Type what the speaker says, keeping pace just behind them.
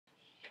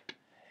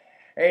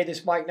Hey, this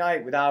is Mike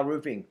Knight with Owl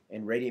Roofing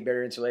and Radiant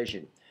Barrier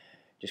Insulation.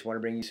 Just want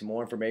to bring you some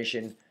more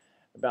information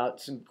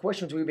about some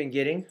questions we've been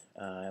getting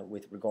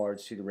with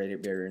regards to the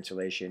radiant barrier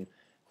insulation.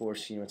 Of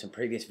course, in some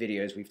previous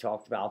videos we've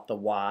talked about the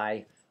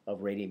why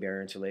of radiant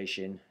barrier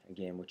insulation,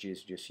 again, which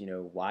is just,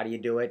 why do you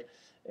do it?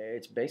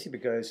 It's basically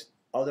because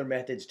other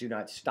methods do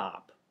not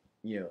stop,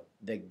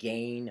 the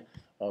gain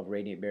of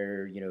radiant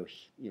barrier,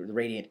 the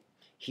radiant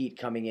heat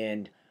coming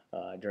in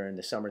during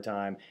the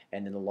summertime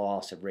and then the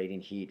loss of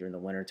radiant heat during the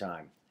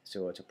wintertime.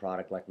 So it's a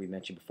product, like we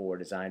mentioned before,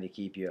 designed to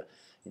keep you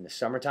in the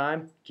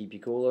summertime, keep you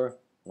cooler,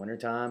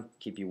 wintertime,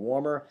 keep you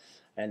warmer.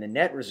 And the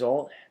net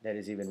result that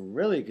is even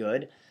really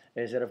good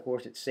is that, of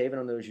course, it's saving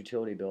on those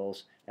utility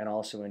bills, and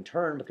also in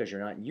turn, because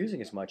you're not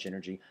using as much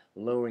energy,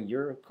 lowering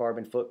your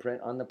carbon footprint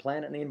on the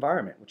planet and the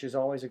environment, which is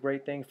always a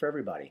great thing for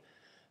everybody.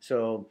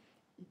 So,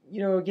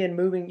 again,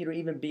 moving,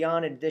 even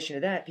beyond, in addition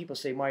to that, people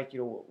say, Mike,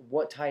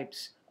 what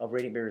types of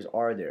radiant barriers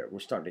are there? We're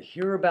starting to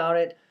hear about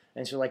it.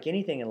 And so, like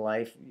anything in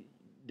life,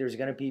 there's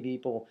going to be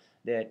people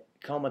that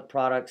come with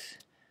products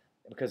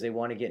because they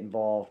want to get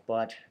involved,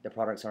 but the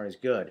products aren't as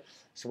good.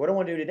 So what I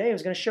want to do today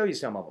is going to show you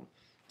some of them.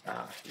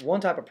 One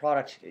type of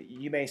product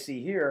you may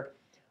see here,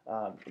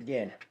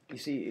 again, you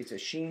see it's a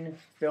sheen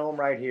film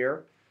right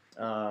here,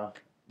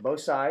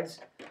 both sides.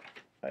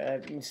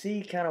 You can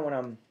see kind of when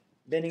I'm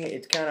bending it,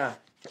 it kind of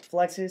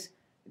flexes.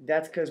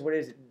 That's because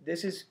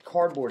this is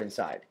cardboard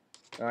inside.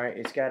 All right,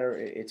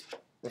 it's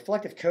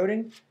reflective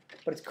coating,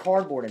 but it's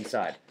cardboard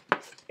inside.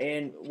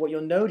 And what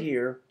you'll note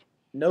here,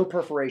 no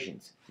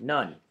perforations,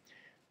 none.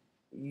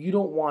 You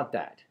don't want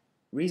that.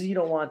 Reason you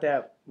don't want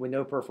that with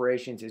no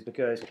perforations is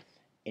because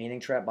anything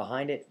trapped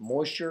behind it,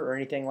 moisture or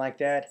anything like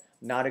that,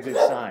 not a good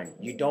sign.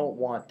 You don't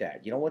want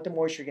that. You don't want the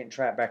moisture getting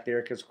trapped back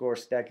there because, of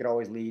course, that could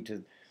always lead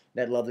to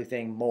that lovely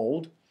thing,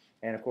 mold,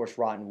 and, of course,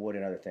 rotten wood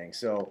and other things.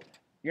 So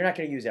you're not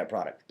going to use that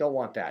product. Don't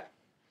want that.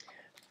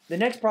 The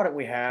next product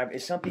we have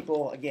is some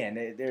people,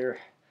 again, they're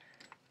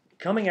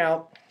coming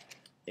out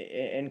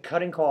and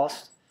cutting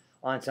costs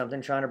on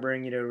something, trying to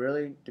bring,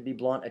 really, to be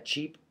blunt, a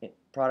cheap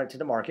product to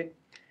the market.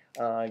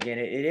 Again,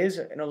 it is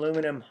an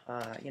aluminum,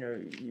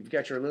 you've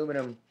got your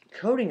aluminum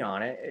coating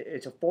on it.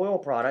 It's a foil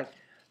product.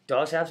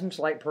 Does have some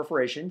slight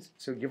perforations,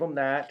 so give them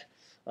that.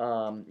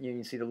 You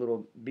can see the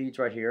little beads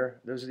right here.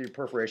 Those are the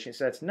perforations,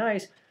 so that's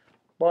nice.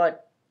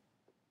 But,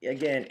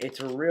 again, it's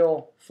a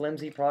real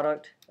flimsy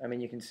product. I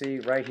mean, you can see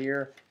right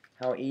here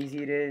how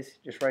easy it is,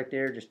 just right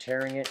there, just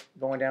tearing it,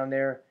 going down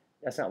there.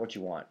 That's not what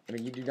you want. I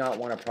mean, you do not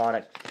want a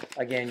product.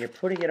 Again, you're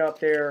putting it up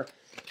there.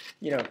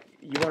 You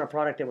want a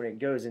product that when it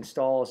goes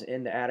installs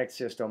in the attic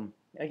system,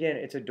 again,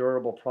 it's a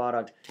durable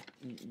product.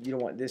 You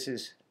don't want, this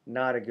is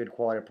not a good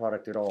quality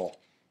product at all.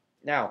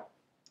 Now,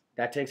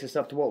 that takes us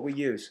up to what we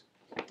use.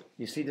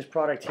 You see this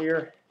product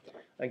here.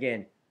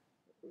 Again,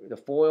 the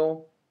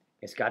foil,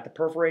 it's got the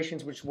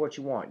perforations, which is what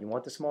you want. You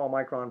want the small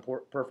micron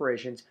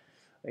perforations.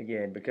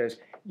 Again, because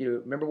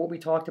remember what we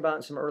talked about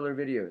in some earlier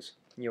videos.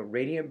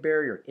 Radiant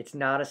barrier, it's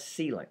not a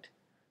sealant.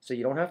 So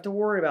you don't have to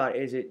worry about,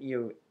 is it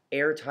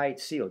airtight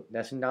sealed.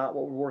 That's not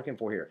what we're working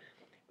for here.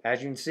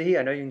 As you can see,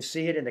 I know you can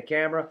see it in the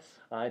camera.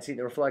 I see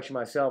the reflection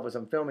myself as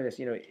I'm filming this.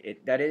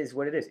 That is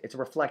what it is. It's a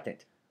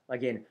reflectant.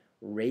 Again,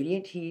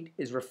 radiant heat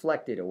is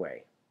reflected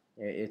away.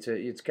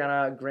 It's kind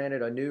of,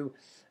 granted, a new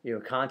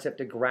concept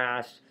to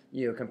grasp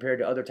compared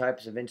to other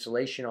types of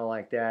insulation, all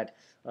like that.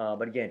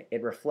 But again,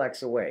 it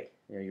reflects away.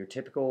 Your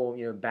typical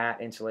bat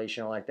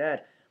insulation, all like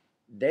that.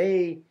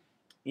 They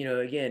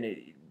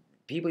again,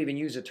 people even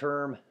use the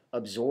term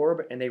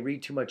absorb, and they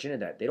read too much into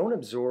that. They don't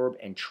absorb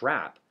and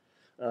trap.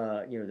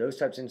 Those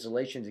types of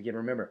insulations, again,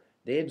 remember,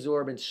 they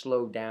absorb and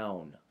slow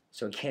down.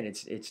 So again,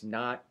 it's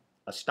not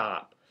a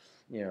stop.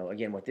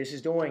 Again, what this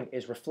is doing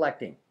is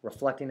reflecting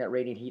that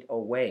radiant heat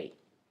away.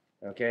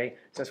 Okay,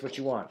 so that's what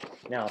you want.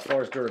 Now, as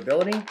far as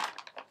durability,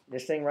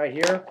 this thing right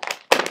here,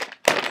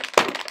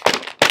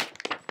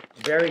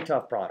 very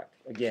tough product.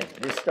 Again,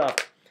 this stuff,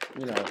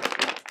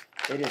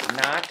 it is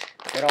not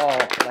at all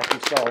like you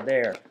saw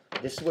there.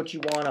 This is what you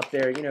want up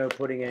there,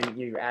 putting in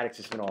your attic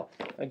system and all.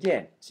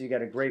 Again, so you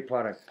got a great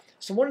product.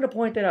 So I wanted to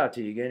point that out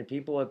to you. Again,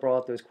 people have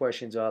brought those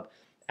questions up,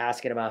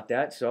 asking about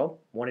that, so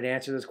wanted to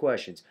answer those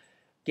questions.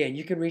 Again,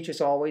 you can reach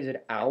us always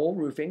at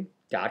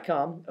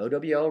owlroofing.com,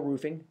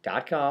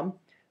 owlroofing.com.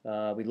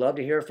 We'd love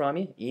to hear from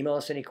you. Email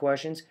us any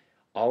questions.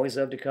 Always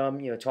love to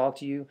come, talk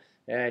to you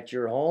at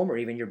your home or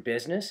even your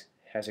business.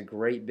 Has a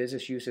great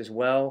business use as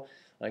well.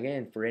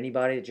 Again, for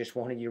anybody that just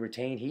wanted you to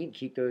retain heat and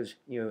keep those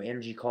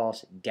energy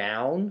costs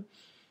down.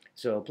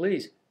 So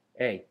please,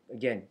 hey,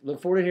 again,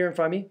 look forward to hearing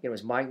from you. It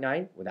was Mike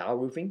Knight with Owl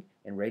Roofing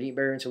and Radiant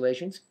Barrier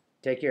Insulations.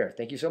 Take care.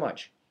 Thank you so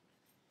much.